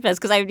worst therapist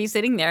because I would be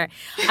sitting there.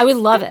 I would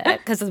love it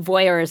because of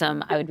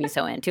voyeurism. I would be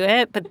so into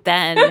it. But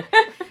then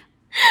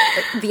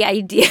the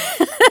idea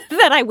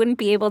that I wouldn't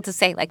be able to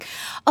say like,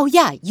 oh,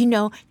 yeah,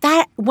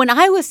 that when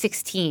I was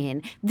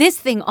 16, this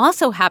thing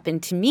also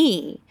happened to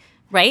me.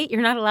 Right?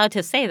 You're not allowed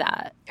to say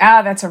that.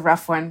 That's a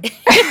rough one.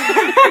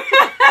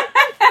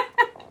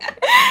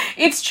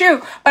 It's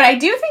true. But I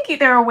do think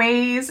there are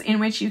ways in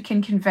which you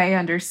can convey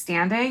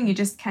understanding. You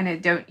just kind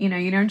of don't,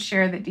 you don't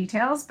share the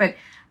details. But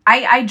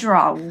I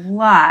draw a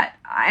lot,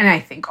 and I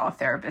think all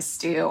therapists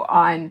do,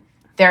 on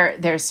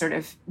their sort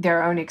of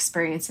their own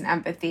experience and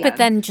empathy. But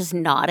then just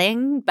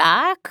nodding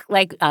back,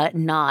 like a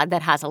nod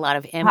that has a lot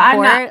of import.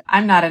 Well,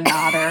 I'm not a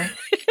nodder.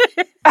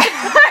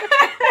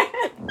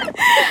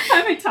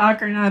 I'm a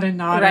talker, not a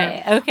nodder.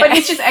 Right, okay. But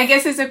it's just, I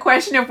guess it's a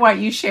question of what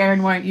you share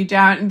and what you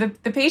don't. And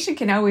the patient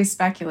can always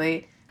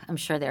speculate. I'm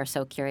sure they're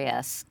so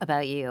curious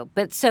about you.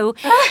 But so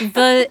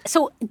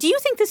do you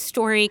think this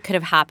story could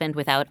have happened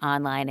without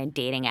online and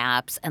dating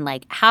apps? And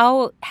like,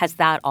 how has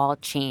that all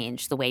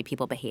changed the way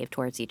people behave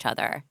towards each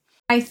other?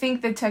 I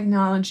think the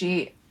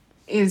technology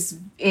is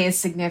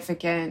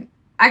significant,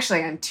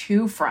 actually, on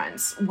two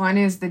fronts. One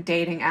is the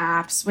dating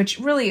apps, which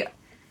really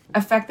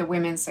affect the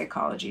women's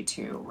psychology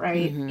too,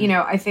 right? Mm-hmm. You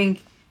know, I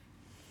think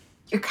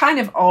you're kind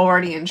of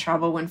already in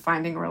trouble when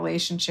finding a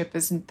relationship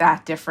isn't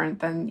that different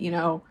than, you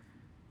know,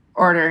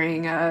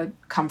 ordering a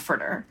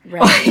comforter,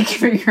 right, like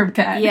for your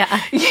bed.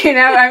 Yeah. You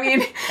know, I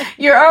mean,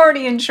 you're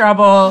already in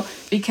trouble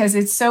because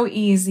it's so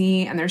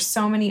easy and there's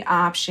so many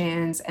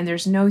options and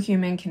there's no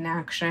human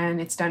connection.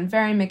 It's done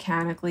very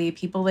mechanically.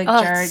 People like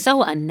Jared. It's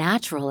so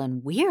unnatural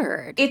and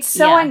weird. It's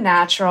so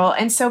unnatural.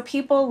 And so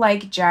people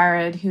like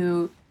Jared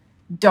who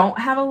don't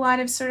have a lot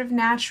of sort of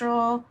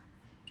natural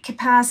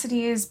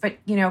capacities, but,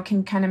 you know,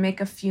 can kind of make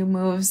a few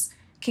moves,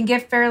 can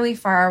get fairly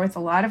far with a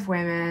lot of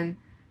women.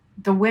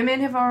 The women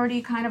have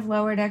already kind of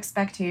lowered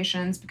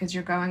expectations because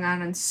you're going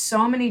on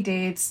so many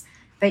dates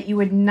that you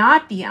would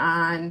not be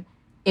on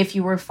if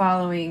you were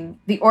following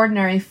the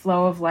ordinary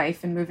flow of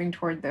life and moving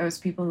toward those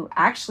people who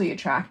actually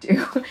attract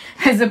you,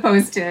 as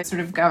opposed to sort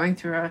of going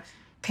through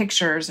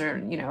pictures or,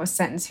 you know, a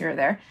sentence here or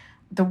there.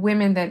 The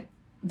women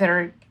that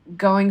are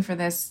going for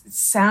this, it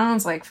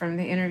sounds like from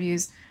the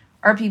interviews,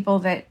 are people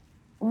that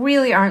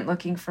really aren't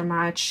looking for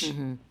much.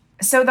 Mm-hmm.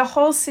 So the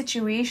whole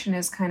situation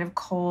is kind of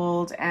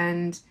cold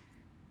and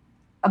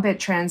a bit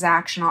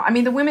transactional. I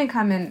mean, the women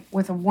come in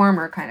with a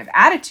warmer kind of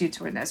attitude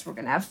toward this. We're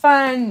going to have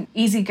fun,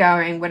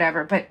 easygoing,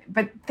 whatever.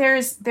 But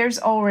there's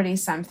already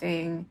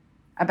something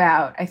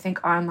about, I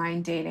think,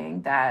 online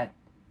dating that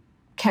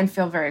can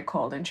feel very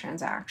cold and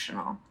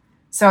transactional.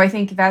 So I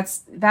think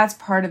that's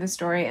part of the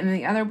story. And then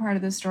the other part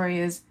of the story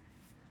is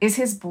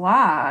his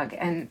blog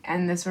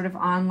and the sort of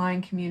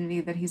online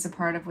community that he's a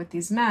part of with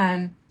these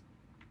men,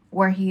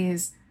 where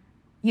he's,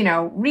 you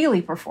know,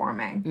 really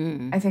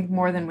performing, I think,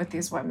 more than with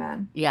these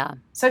women. Yeah.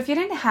 So if you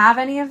didn't have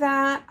any of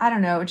that, I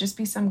don't know, it would just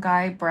be some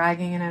guy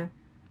bragging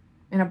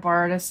in a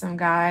bar to some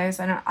guys.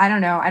 I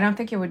don't know. I don't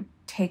think it would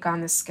take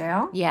on this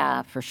scale.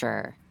 Yeah, for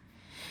sure.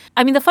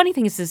 I mean, the funny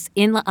thing is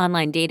in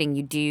online dating,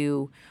 you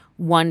do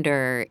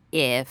wonder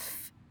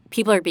if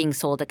people are being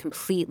sold a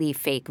completely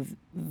fake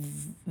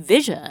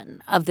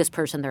vision of this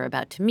person they're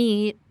about to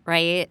meet,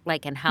 right?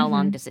 Like, and how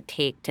long does it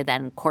take to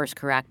then course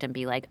correct and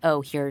be like,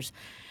 oh, here's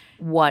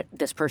what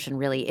this person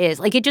really is.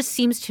 Like, it just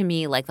seems to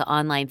me like the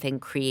online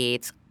thing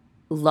creates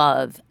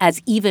love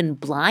as even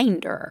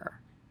blinder,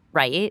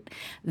 right,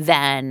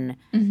 than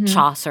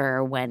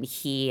Chaucer when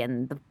he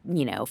in the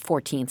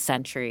 14th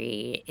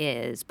century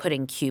is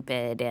putting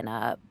Cupid in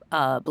a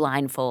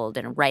blindfold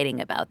and writing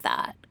about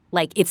that.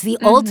 Like, it's the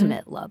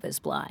ultimate love is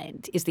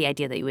blind, is the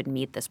idea that you would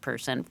meet this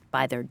person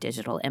by their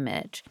digital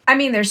image. I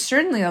mean, there's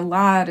certainly a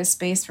lot of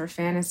space for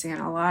fantasy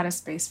and a lot of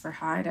space for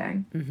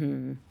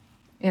hiding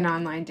in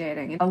online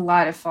dating. A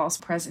lot of false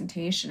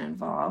presentation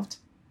involved.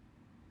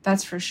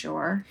 That's for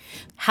sure.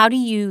 How do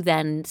you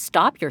then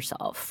stop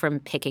yourself from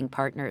picking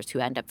partners who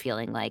end up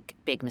feeling like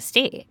big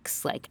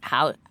mistakes? Like,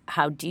 how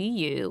do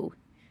you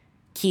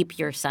keep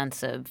your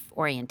sense of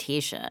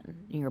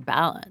orientation, your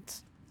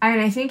balance? I mean,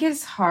 I think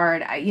it's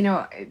hard.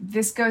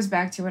 This goes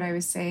back to what I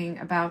was saying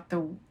about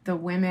the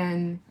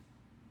women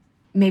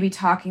maybe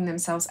talking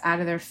themselves out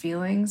of their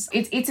feelings.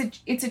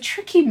 It's a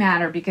tricky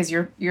matter because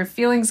your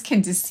feelings can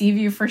deceive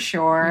you for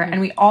sure,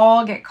 and we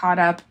all get caught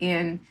up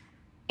in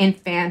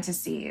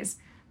fantasies.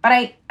 But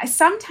I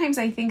sometimes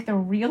think the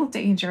real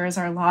danger is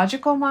our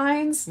logical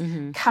minds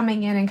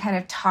coming in and kind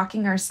of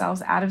talking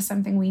ourselves out of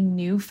something we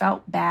knew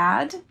felt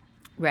bad.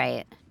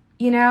 Right.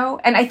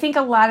 And I think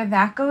a lot of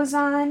that goes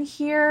on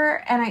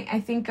here. And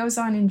I think goes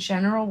on in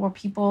general where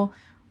people,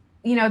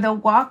 they'll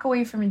walk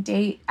away from a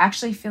date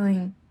actually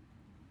feeling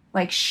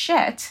like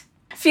shit,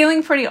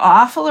 feeling pretty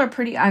awful or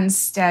pretty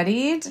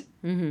unsteadied.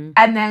 And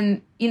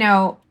then,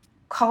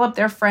 call up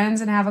their friends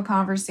and have a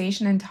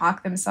conversation and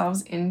talk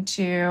themselves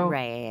into,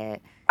 right.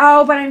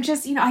 Oh, but I'm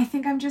just, I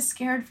think I'm just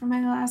scared for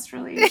my last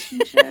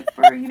relationship,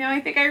 or, I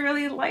think I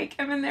really like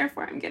him and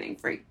therefore I'm getting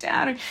freaked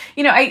out. Or,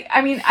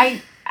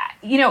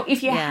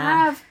 if you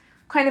have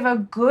kind of a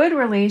good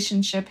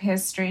relationship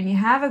history and you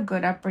have a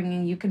good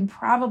upbringing, you can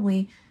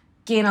probably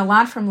gain a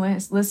lot from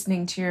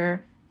listening to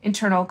your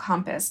internal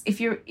compass.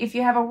 If you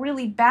have a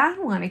really bad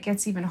one, it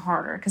gets even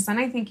harder, because then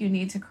I think you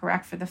need to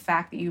correct for the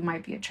fact that you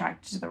might be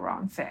attracted to the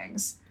wrong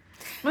things.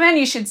 Well, then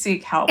you should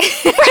seek help.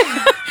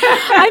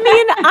 I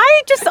mean,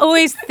 I just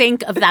always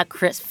think of that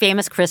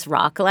famous Chris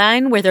Rock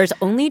line where there's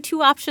only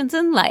two options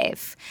in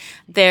life.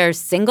 There's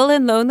single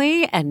and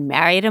lonely and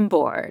married and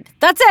bored.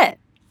 That's it.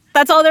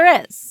 That's all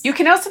there is. You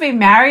can also be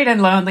married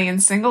and lonely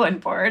and single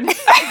and bored.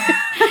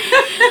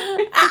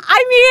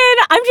 I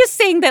mean, I'm just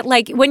saying that,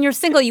 like, when you're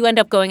single, you end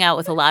up going out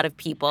with a lot of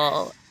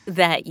people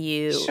that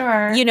you...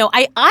 Sure.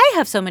 I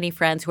have so many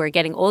friends who are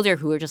getting older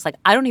who are just like,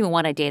 I don't even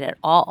want to date at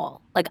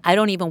all. Like, I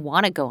don't even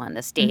want to go on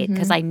this date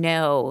because I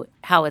know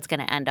how it's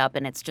going to end up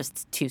and it's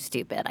just too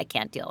stupid. I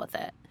can't deal with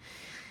it.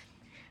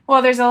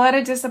 Well, there's a lot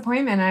of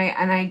disappointment,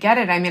 and I get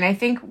it. I mean, I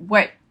think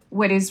what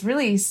is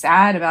really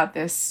sad about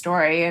this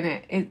story, and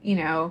it you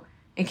know,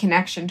 in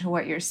connection to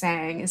what you're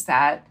saying, is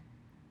that,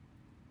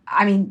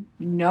 I mean,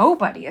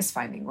 nobody is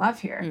finding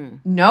love here.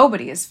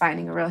 Nobody is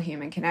finding a real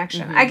human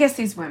connection. I guess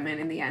these women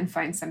in the end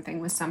find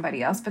something with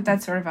somebody else, but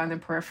that's sort of on the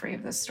periphery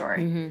of the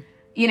story.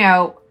 You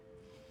know,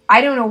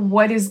 I don't know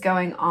what is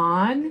going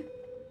on.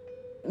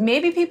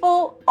 Maybe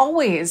people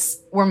always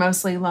were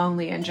mostly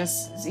lonely and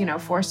just, you know,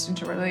 forced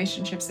into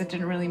relationships that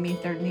didn't really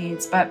meet their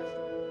needs. But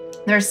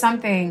there's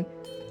something,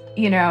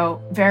 you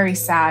know, very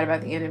sad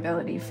about the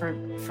inability for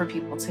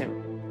people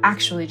to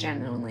actually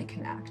genuinely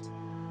connect.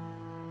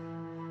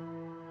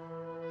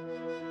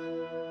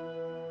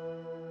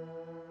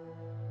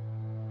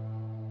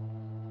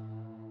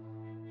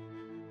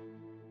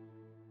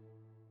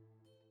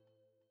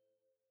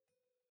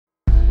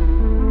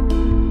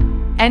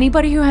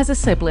 Anybody who has a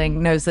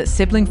sibling knows that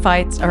sibling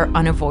fights are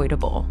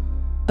unavoidable.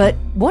 But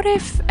what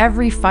if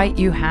every fight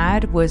you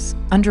had was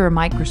under a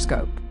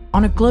microscope,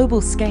 on a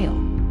global scale?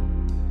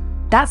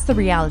 That's the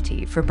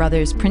reality for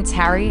brothers Prince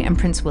Harry and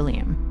Prince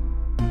William.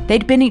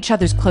 They'd been each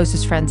other's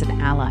closest friends and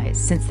allies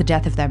since the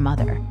death of their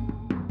mother.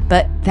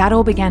 But that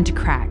all began to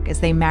crack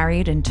as they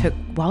married and took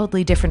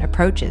wildly different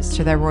approaches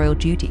to their royal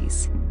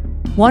duties.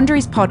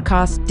 Wondery's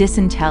podcast,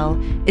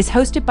 Disintel, is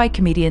hosted by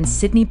comedians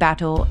Sydney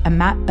Battle and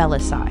Matt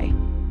Bellassai.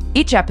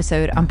 Each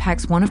episode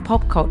unpacks one of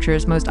pop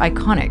culture's most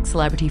iconic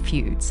celebrity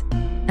feuds,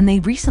 and they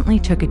recently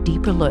took a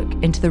deeper look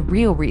into the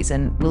real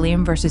reason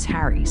William versus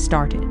Harry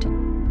started.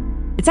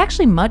 It's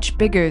actually much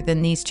bigger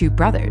than these two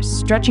brothers,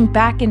 stretching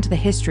back into the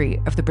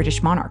history of the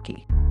British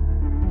monarchy.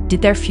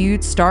 Did their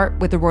feud start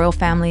with the royal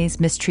family's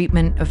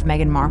mistreatment of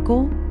Meghan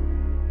Markle?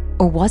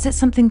 Or was it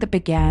something that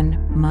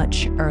began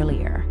much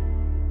earlier?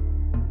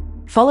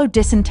 Follow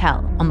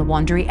Disintel on the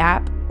Wondery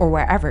app or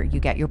wherever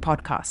you get your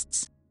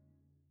podcasts.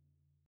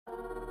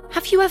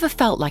 Have you ever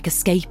felt like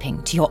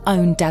escaping to your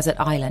own desert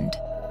island?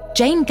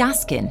 Jane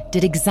Gaskin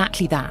did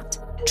exactly that,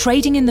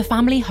 trading in the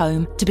family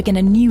home to begin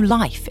a new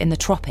life in the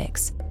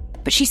tropics.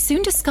 But she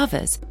soon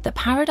discovers that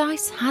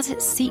paradise has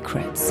its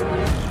secrets.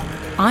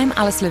 I'm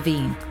Alice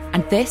Levine,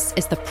 and this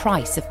is The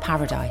Price of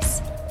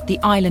Paradise, the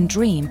island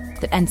dream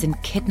that ends in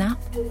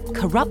kidnap,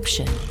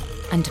 corruption,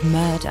 and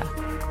murder.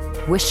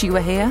 Wish you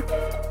were here?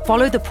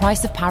 Follow The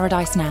Price of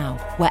Paradise now,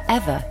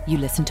 wherever you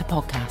listen to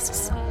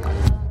podcasts.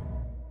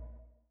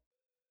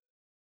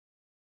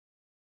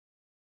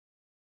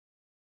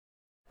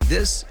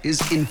 This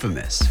is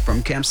Infamous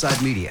from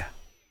Campside Media.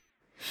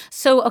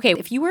 So, okay,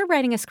 if you were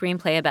writing a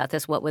screenplay about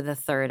this, what would the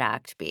third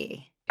act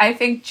be? I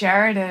think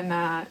Jared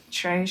and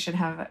Trey should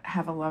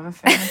have a love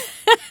affair.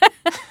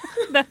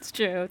 That's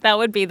true. That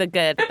would be a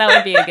good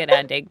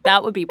ending.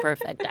 That would be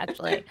perfect,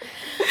 actually.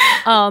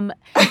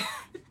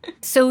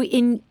 So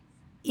in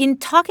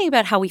talking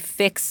about how we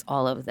fix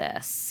all of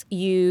this,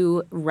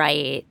 you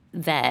write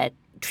that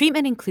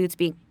treatment includes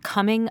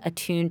becoming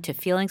attuned to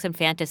feelings and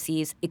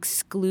fantasies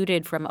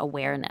excluded from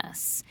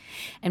awareness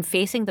and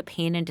facing the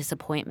pain and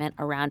disappointment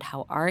around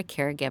how our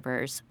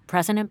caregivers,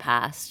 present and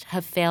past,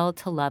 have failed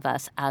to love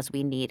us as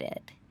we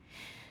needed.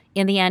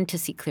 In the end, to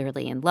see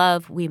clearly in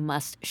love, we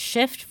must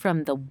shift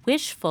from the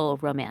wishful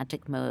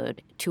romantic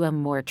mode to a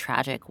more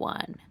tragic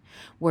one,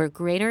 where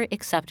greater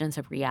acceptance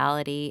of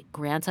reality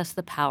grants us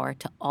the power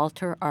to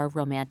alter our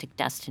romantic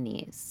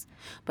destinies,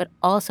 but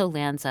also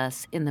lands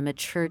us in the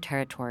mature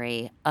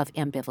territory of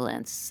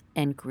ambivalence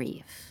and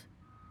grief.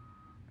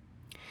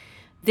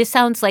 This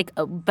sounds like,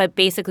 but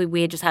basically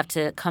we just have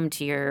to come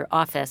to your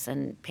office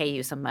and pay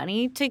you some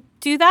money to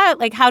do that?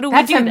 Like, how do we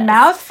do this? That's a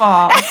mouthful.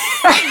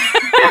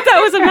 That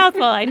was a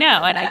mouthful, I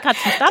know, and I cut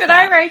some stuff out. Did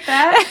I write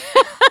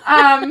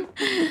that?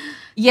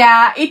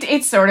 Yeah,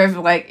 it's sort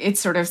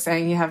of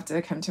saying you have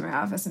to come to my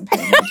office and pay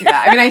me to do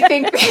that. I mean, I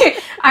think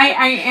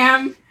I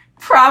am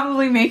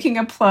probably making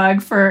a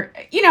plug for,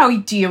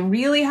 do you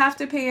really have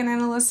to pay an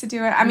analyst to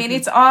do it? I mean,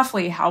 it's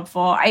awfully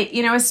helpful.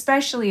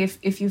 Especially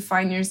if you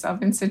find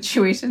yourself in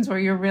situations where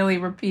you're really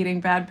repeating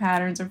bad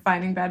patterns or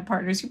finding bad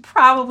partners, you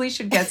probably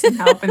should get some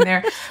help in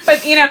there.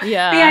 But,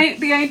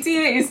 the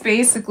idea is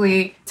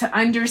basically to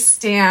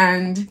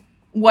understand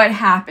what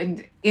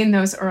happened in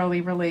those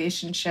early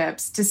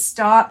relationships, to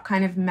stop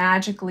kind of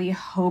magically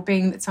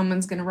hoping that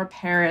someone's going to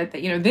repair it,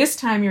 that, this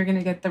time you're going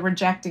to get the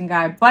rejecting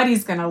guy, but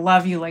he's going to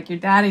love you like your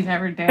daddy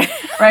never did,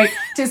 right?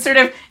 To sort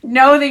of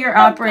know that you're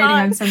operating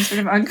on some sort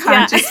of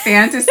unconscious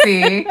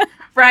fantasy,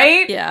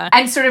 right? Yeah.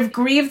 And sort of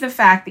grieve the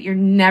fact that you're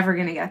never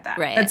going to get that.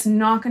 Right. That's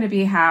not going to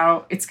be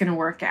how it's going to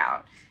work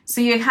out. So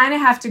you kind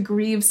of have to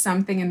grieve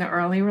something in the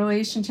early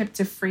relationship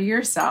to free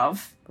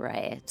yourself.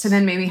 Right. To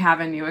then maybe have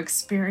a new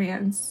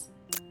experience.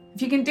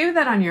 If you can do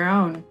that on your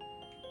own,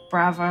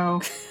 bravo.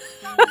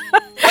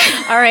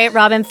 All right,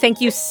 Robin,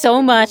 thank you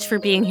so much for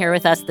being here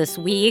with us this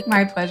week.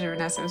 My pleasure,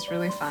 Vanessa. It was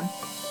really fun.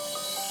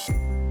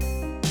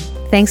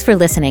 Thanks for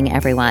listening,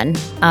 everyone.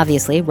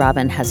 Obviously,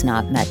 Robin has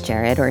not met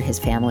Jared or his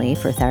family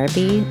for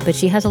therapy, but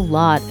she has a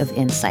lot of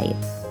insight.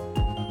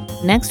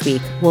 Next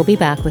week, we'll be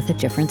back with a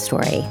different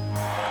story.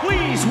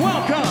 Please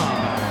welcome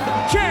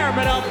the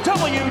chairman of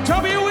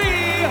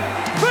WWE,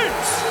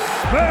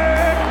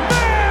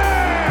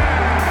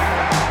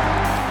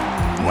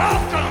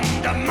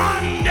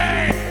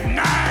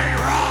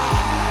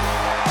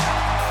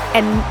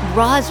 And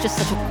raw is just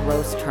such a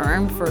gross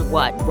term for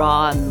what?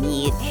 Raw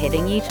meat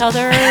hitting each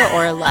other?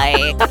 Or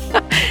like...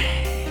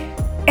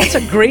 It's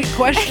a great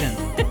question.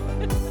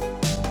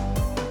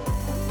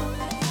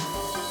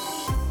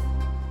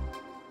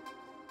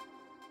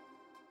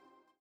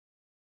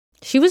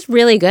 She was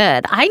really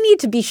good. I need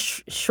to be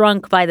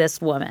shrunk by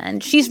this woman.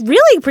 She's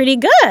really pretty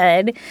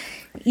good,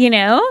 you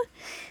know?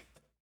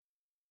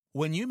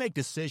 When you make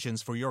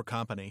decisions for your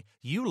company,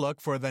 you look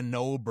for the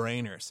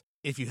no-brainers.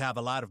 If you have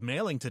a lot of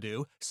mailing to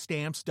do,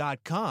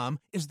 Stamps.com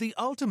is the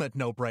ultimate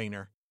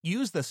no-brainer.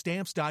 Use the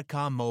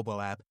Stamps.com mobile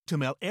app to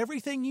mail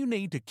everything you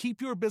need to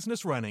keep your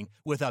business running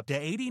with up to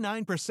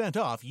 89%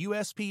 off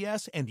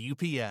USPS and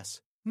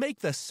UPS. Make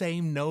the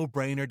same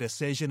no-brainer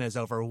decision as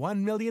over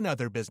 1 million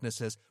other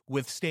businesses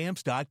with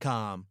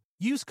Stamps.com.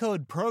 Use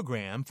code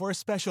PROGRAM for a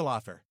special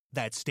offer.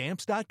 That's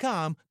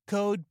Stamps.com,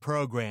 code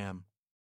PROGRAM.